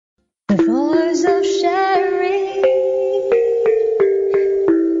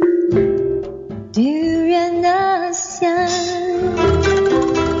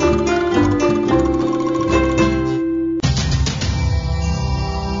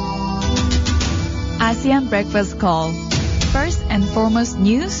ASEAN Breakfast Call. First and foremost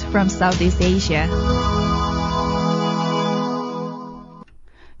news from Southeast Asia.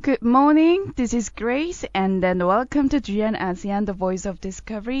 Good morning, this is Grace, and then welcome to GN ASEAN, the voice of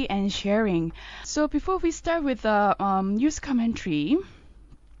discovery and sharing. So before we start with the news commentary,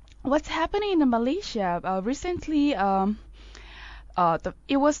 what's happening in Malaysia? Recently, it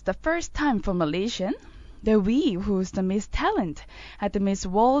was the first time for Malaysian, the Wee, who's the Miss Talent at the Miss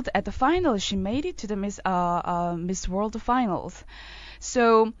World at the finals. She made it to the Miss World finals.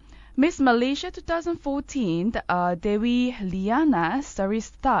 So Miss Malaysia 2014, Dewi Liana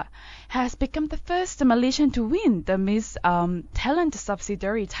Sarista, has become the first Malaysian to win the Miss Talent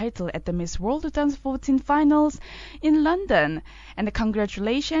subsidiary title at the Miss World 2014 finals in London. And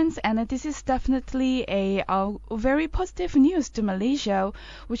congratulations, and this is definitely a very positive news to Malaysia,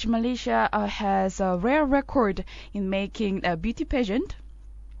 which Malaysia has a rare record in making a beauty pageant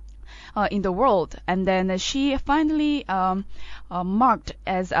in the world. And then she finally marked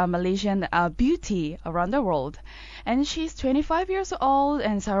as a Malaysian beauty around the world. And she's 25 years old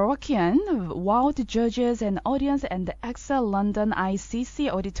and Sarawakian, wowed judges and audience at the EXA London ICC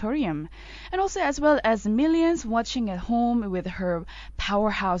auditorium, and also as well as millions watching at home with her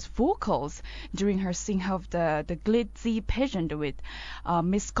powerhouse vocals during her sing of the glitzy pageant with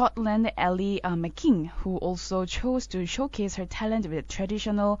Miss Scotland Ellie McKing, who also chose to showcase her talent with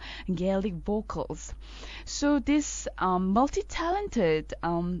traditional Gaelic vocals. So this multi-talented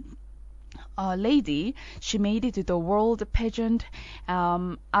lady, she made it to the world pageant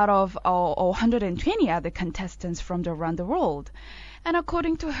out of 120 other contestants from around the world. And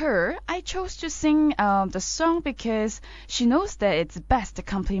according to her, I chose to sing the song because she knows that it's the best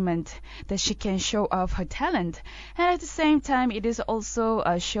compliment that she can show off her talent. And at the same time, it is also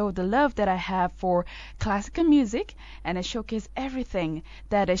show the love that I have for classical music, and I showcase everything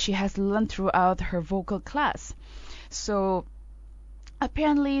that she has learned throughout her vocal class. So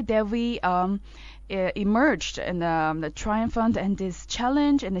apparently, Devi emerged in the triumphant in this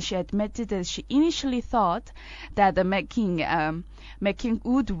challenge, and she admitted that she initially thought that the Macking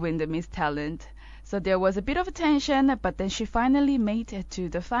would win the Miss Talent. So there was a bit of tension, but then she finally made it to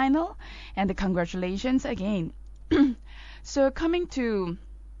the final, and congratulations again. So coming to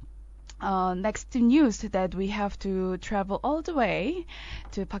next news, that we have to travel all the way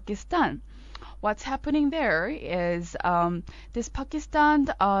to Pakistan. What's happening there is this Pakistan,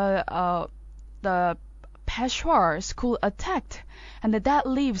 the Peshawar school attacked, and that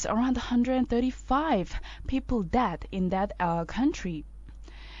leaves around 135 people dead in that country.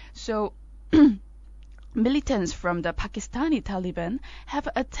 So militants from the Pakistani Taliban have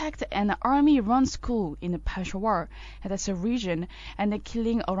attacked an army-run school in Peshawar, and that's a region, and they're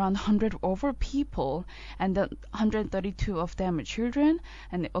killing around 100 over people, and 132 of them are children,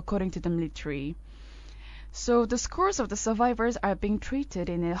 and according to the military. So the scores of the survivors are being treated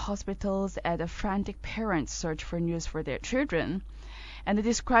in the hospitals as the frantic parents search for news for their children. And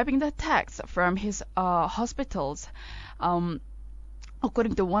describing the attacks from his hospitals,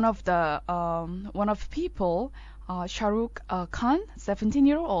 according to one of people, Shahrukh Khan,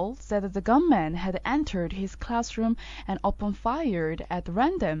 17-year-old, said that the gunman had entered his classroom and opened fire at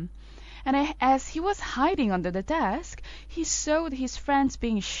random. And as he was hiding under the desk, he saw his friends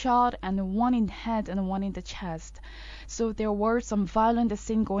being shot, and one in the head and one in the chest. So there were some violent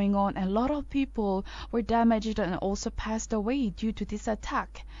scenes going on, and a lot of people were damaged and also passed away due to this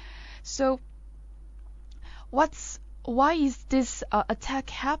attack. So why is this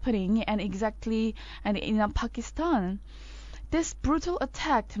attack happening, and exactly in Pakistan? This brutal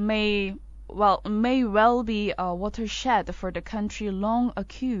attack may well be a watershed for the country long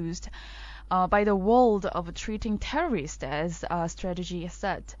accused by the world of treating terrorists as a strategy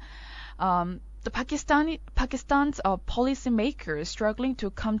set. The Pakistan's policymakers struggling to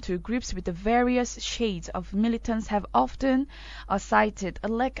come to grips with the various shades of militants have often cited a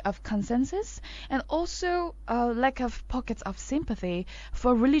lack of consensus and also a lack of pockets of sympathy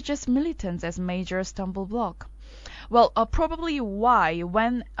for religious militants as major stumbling block. Well, probably why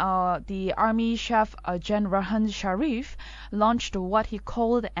when the Army Chief Gen Rahan Sharif launched what he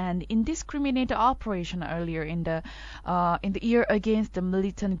called an indiscriminate operation earlier in the year against the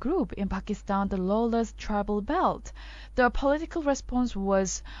militant group in Pakistan, the lawless tribal belt, the political response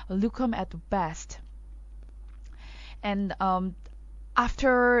was lukewarm at best. And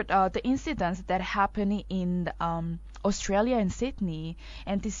after the incidents that happened in Australia and Sydney,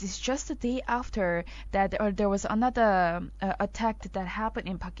 and this is just the day after that there was another attack that happened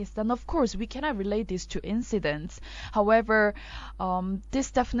in Pakistan. Of course, we cannot relate this to incidents. However, this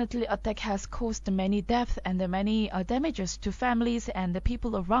definitely attack has caused many deaths and many damages to families and the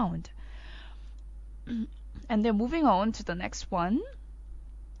people around. And then moving on to the next one.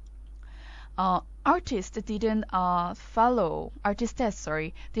 Artists didn't follow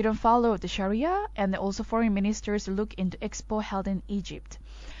the Sharia, and also foreign ministers look into expo held in Egypt.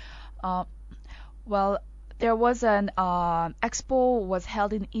 Uh, well, there was an expo was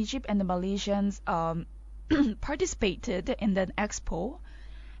held in Egypt, and the Malaysians participated in that expo.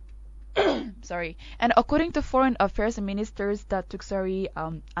 Sorry. And according to Foreign Affairs Ministers Datuk Seri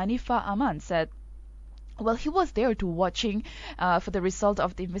Anifa Aman said, well, he was there to watching for the result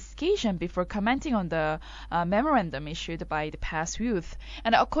of the investigation before commenting on the memorandum issued by the PAS Youth.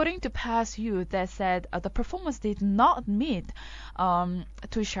 And according to PAS Youth, they said the performance did not meet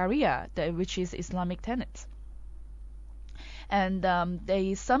to Sharia, which is Islamic tenets. And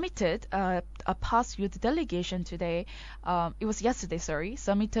they submitted a PAS Youth delegation today. It was yesterday, sorry.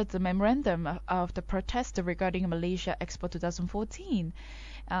 Submitted the memorandum of the protest regarding Malaysia Expo 2014.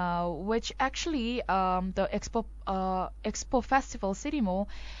 Which actually the Expo Festival City Mall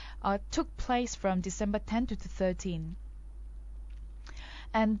took place from December 10 to 13.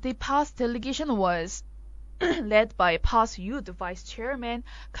 And the PAS delegation was led by PAS Youth Vice Chairman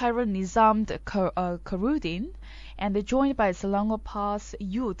Khairul Nizam Karudin, and joined by Selangor PAS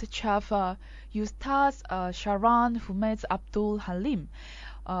Youth Chief Ustaz Sharan Humaid Abdul Halim.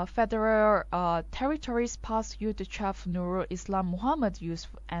 Federal Territories PAS Youth Chief Nurul Islam Muhammad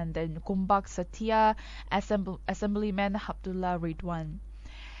Yusuf, and then Gombak Satya Assemblyman Abdullah Ridwan.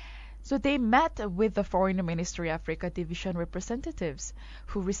 So they met with the Foreign Ministry Africa Division representatives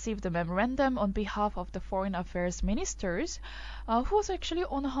who received the memorandum on behalf of the Foreign Affairs Ministers, who was actually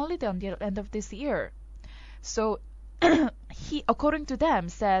on holiday on the end of this year. So he, according to them,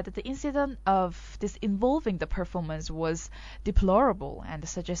 said that the incident of this involving the performance was deplorable and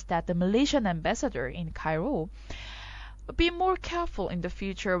suggests that the Malaysian ambassador in Cairo be more careful in the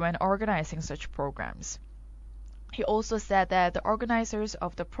future when organizing such programs. He also said that the organizers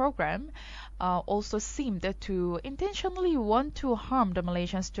of the program also seemed to intentionally want to harm the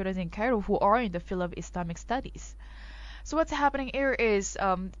Malaysian students in Cairo who are in the field of Islamic studies. So what's happening here is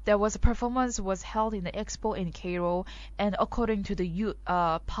there was a performance was held in the expo in Cairo, and according to the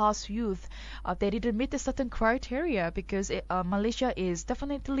PAS Youth, they didn't meet a certain criteria because Malaysia is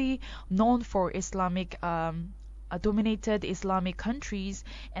definitely known for Islamic dominated Islamic countries,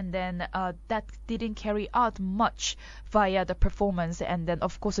 and then that didn't carry out much via the performance, and then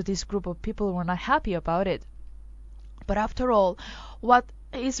of course this group of people were not happy about it. But after all, what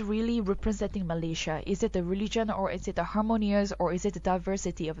is really representing Malaysia? Is it the religion, or is it the harmonious, or is it the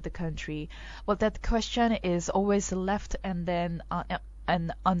diversity of the country? Well, that question is always left and then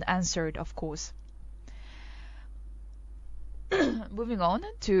and unanswered, of course. Moving on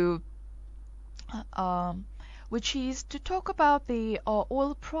to which is to talk about the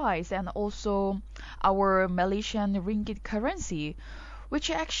oil price and also our Malaysian ringgit currency, which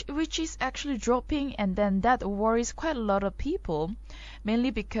is actually dropping, and then that worries quite a lot of people, mainly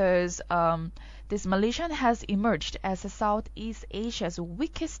because this Malaysian has emerged as Southeast Asia's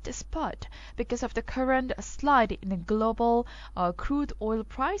weakest spot because of the current slide in the global crude oil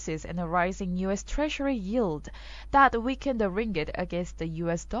prices and a rising U.S. Treasury yield that weakened the ringgit against the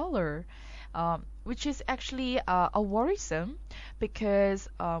U.S. dollar. Which is actually a worrisome because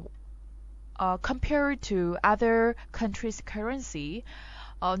compared to other countries' currency,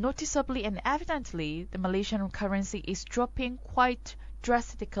 noticeably and evidently, the Malaysian currency is dropping quite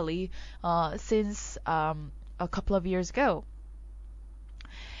drastically since a couple of years ago.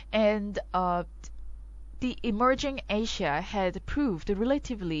 And the emerging Asia had proved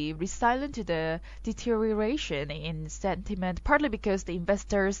relatively resilient to the deterioration in sentiment, partly because the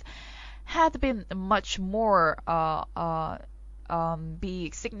investors had been much more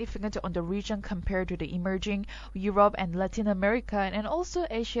be significant on the region compared to the emerging Europe and Latin America, and also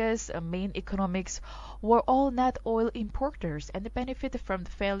Asia's main economics were all net oil importers and benefited from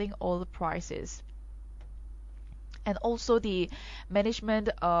the falling oil prices. And also the management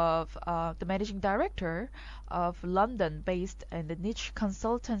of the managing director of London-based and the niche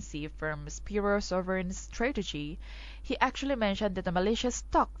consultancy firm Spiro Sovereign Strategy, he actually mentioned that the Malaysia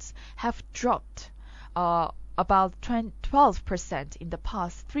stocks have dropped about 12% in the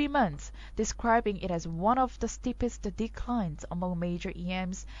past 3 months, describing it as one of the steepest declines among major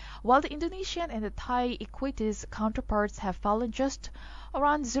EMs, while the Indonesian and the Thai equities counterparts have fallen just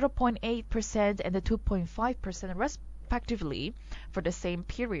around 0.8% and the 2.5% respectively for the same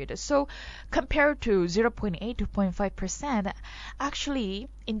period. So compared to 0.8 to 0.5%, actually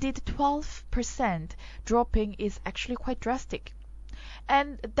indeed 12% dropping is actually quite drastic.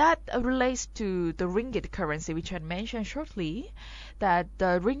 And that relates to the ringgit currency, which I mentioned shortly, that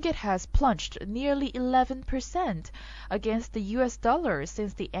the ringgit has plunged nearly 11% against the US dollar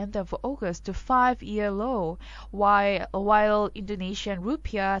since the end of August to 5-year low, while Indonesian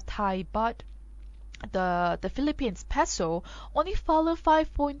rupiah, Thai baht, the Philippines peso only follow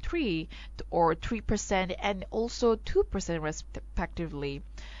 5.3 or 3% and also 2% respectively.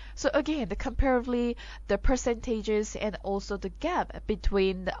 So again, comparatively, the percentages and also the gap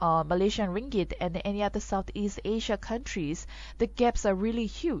between Malaysian ringgit and any other Southeast Asia countries, the gaps are really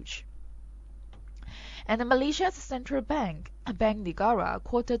huge. And Malaysia's central bank, Bank Negara,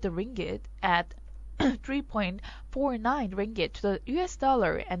 quoted the ringgit at 3.49 ringgit to the US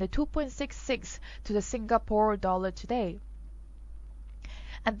dollar and 2.66 to the Singapore dollar today.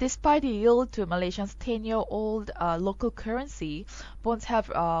 And despite the yield to Malaysia's 10-year-old local currency, bonds have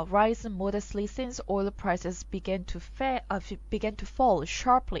risen modestly since oil prices began to fall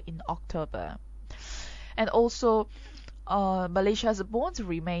sharply in October. And also, Malaysia's bonds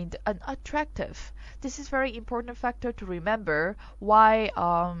remained unattractive. This is a very important factor to remember why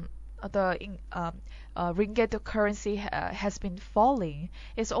the ringgit currency has been falling.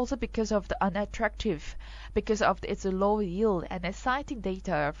 It's also because of the unattractive, because of its low yield, and citing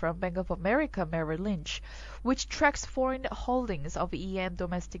data from Bank of America Merrill Lynch, which tracks foreign holdings of EM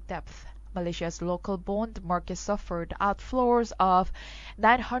domestic debt. Malaysia's local bond market suffered outflows of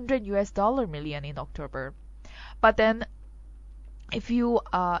 $900 million in October. But then, if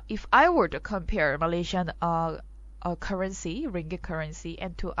I were to compare Malaysian currency, ringgit currency,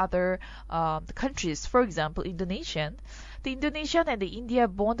 and to other countries, for example, Indonesian, the Indonesian and the India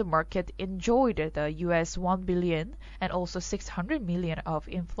bond market enjoyed the US 1 billion and also 600 million of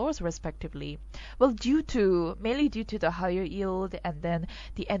inflows respectively. Well, mainly due to the higher yield and then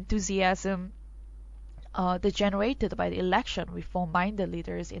the enthusiasm that generated by the election reform-minded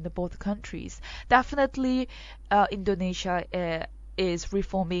leaders in both countries. Definitely, Indonesia is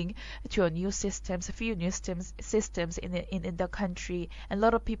reforming to a few new systems in the country, and a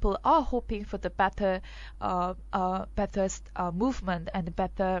lot of people are hoping for the better movement and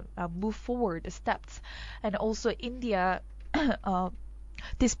better move forward steps. And also India,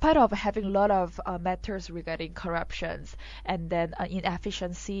 despite of having a lot of matters regarding corruptions and then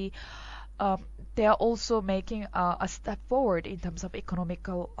inefficiency, they are also making a step forward in terms of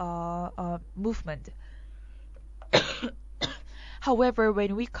economical movement. However,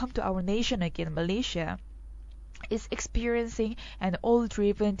 when we come to our nation again, Malaysia is experiencing an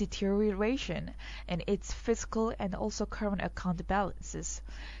oil-driven deterioration in its fiscal and also current account balances.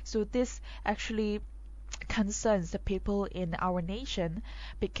 So this actually concerns the people in our nation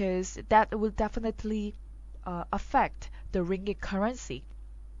because that will definitely affect the ringgit currency.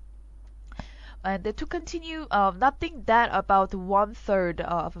 And to continue, nothing that about 1/3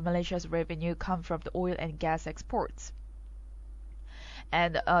 of Malaysia's revenue come from the oil and gas exports.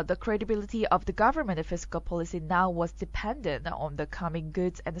 And the credibility of the government fiscal policy now was dependent on the coming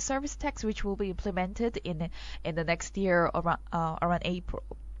goods and the service tax, which will be implemented in the next year around April.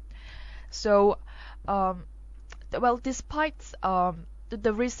 So, well, despite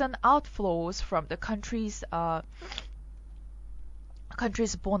the recent outflows from the country's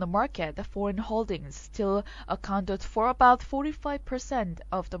bond market, the foreign holdings still accounted for about 45%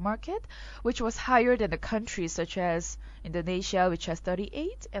 of the market, which was higher than the countries such as Indonesia, which has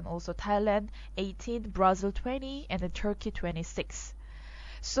 38, and also Thailand 18, Brazil 20, and then Turkey 26.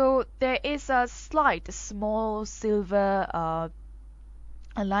 So there is a small silver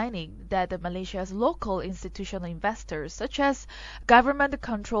lining that Malaysia's local institutional investors, such as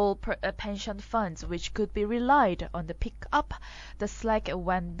government-controlled pension funds, which could be relied on to pick up the slack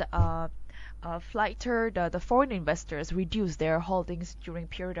when the foreign investors reduce their holdings during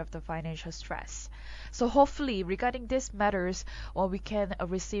period of the financial stress. So hopefully, regarding these matters, we can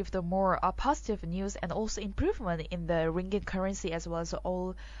receive the more positive news and also improvement in the ringgit currency as well as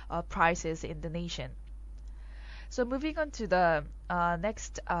all prices in the nation. So moving on to the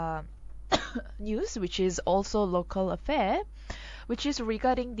next news, which is also local affair, which is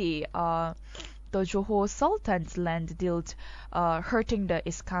regarding the Johor Sultan's land deal hurting the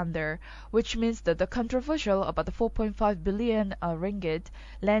Iskandar, which means that the controversial about the 4.5 billion ringgit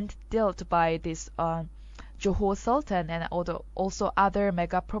land dealt by this Johor Sultan and also other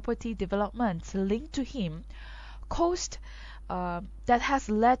mega property developments linked to him caused that has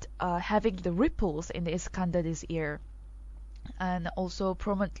led having the ripples in the Iskandar this year, and also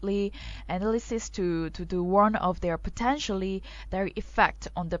prominently analysis to warn of their effect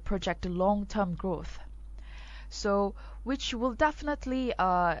on the project long-term growth. So which will definitely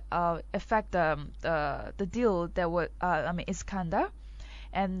affect the deal that would Iskander.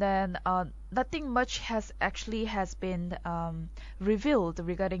 And then nothing much has been revealed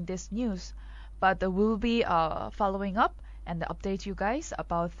regarding this news, but we'll be following up and update you guys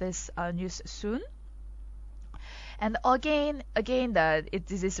about this news soon. And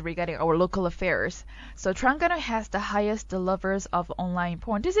this is regarding our local affairs. So Terengganu has the highest lovers of online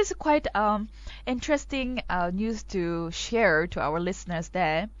porn. This is quite interesting news to share to our listeners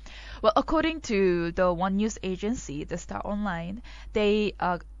there. Well, according to the one news agency, the Star Online, they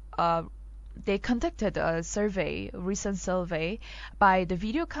conducted a recent survey by the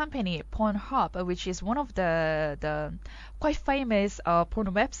video company Pornhub, which is one of the quite famous porn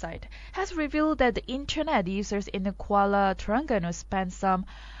website, has revealed that the internet users in Kuala Terengganu spend some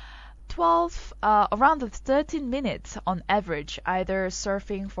around 13 minutes on average, either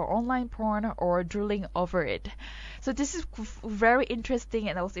surfing for online porn or drooling over it. So this is very interesting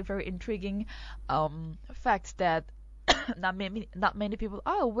and also very intriguing fact that not many people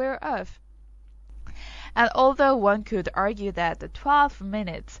are aware of. And although one could argue that the 12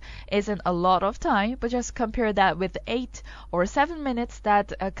 minutes isn't a lot of time, but just compare that with the 8 or 7 minutes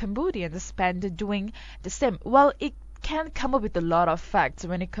that Cambodians spend doing the same, well, it can come up with a lot of facts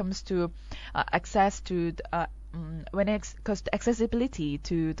when it comes to when it comes to accessibility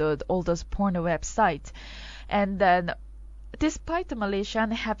to all those porn websites. And then despite the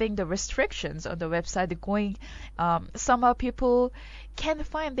Malaysian having the restrictions on the website going, somehow people can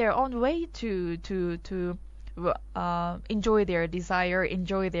find their own way to enjoy their desire,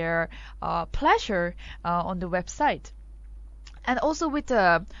 enjoy their pleasure on the website. And also with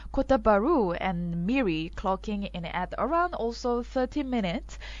Kota Baru and Miri clocking in at around also 30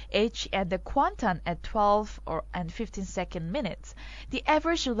 minutes each, and the Kuantan at 12 and 15 minutes. The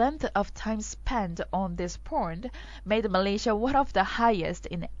average length of time spent on this porn made Malaysia one of the highest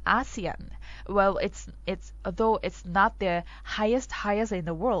in ASEAN. Well, it's although it's not the highest in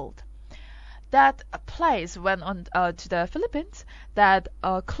the world. That place went on to the Philippines that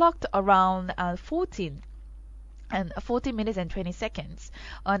clocked around 40 minutes and 20 seconds,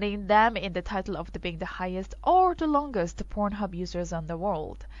 earning them in the title of being the highest or the longest Pornhub users in the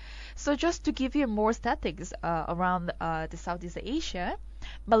world. So just to give you more statistics around the Southeast Asia,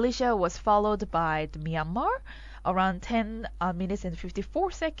 Malaysia was followed by Myanmar, around 10 minutes and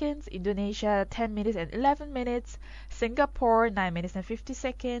 54 seconds, Indonesia 10 minutes and 11 minutes, Singapore 9 minutes and 50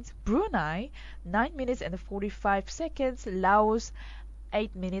 seconds, Brunei 9 minutes and 45 seconds, Laos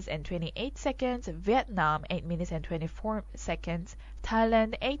 8 minutes and 28 seconds, Vietnam 8 minutes and 24 seconds,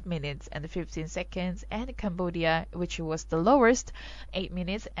 Thailand 8 minutes and 15 seconds, and Cambodia, which was the lowest, 8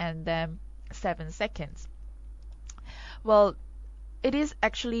 minutes and 7 seconds. Well, it is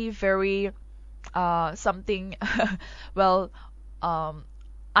actually very something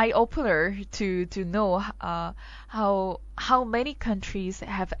eye-opener to know how many countries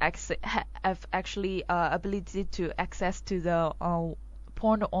have actually ability to access to the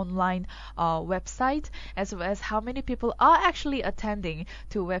porn online website, as well as how many people are actually attending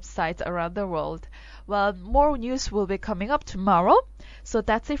to websites around the world. Well, more news will be coming up tomorrow. So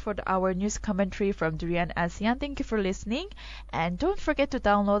that's it for our news commentary from Durian ASEAN. Thank you for listening, and don't forget to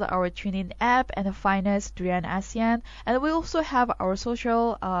download our TuneIn app and find us Durian ASEAN. And we also have our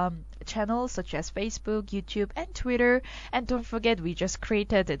social channels such as Facebook, YouTube, and Twitter. And don't forget, we just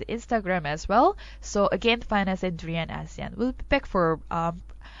created the Instagram as well. So again, find us in Durian ASEAN. We'll be back for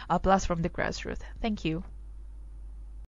a blast from the grassroots. Thank you.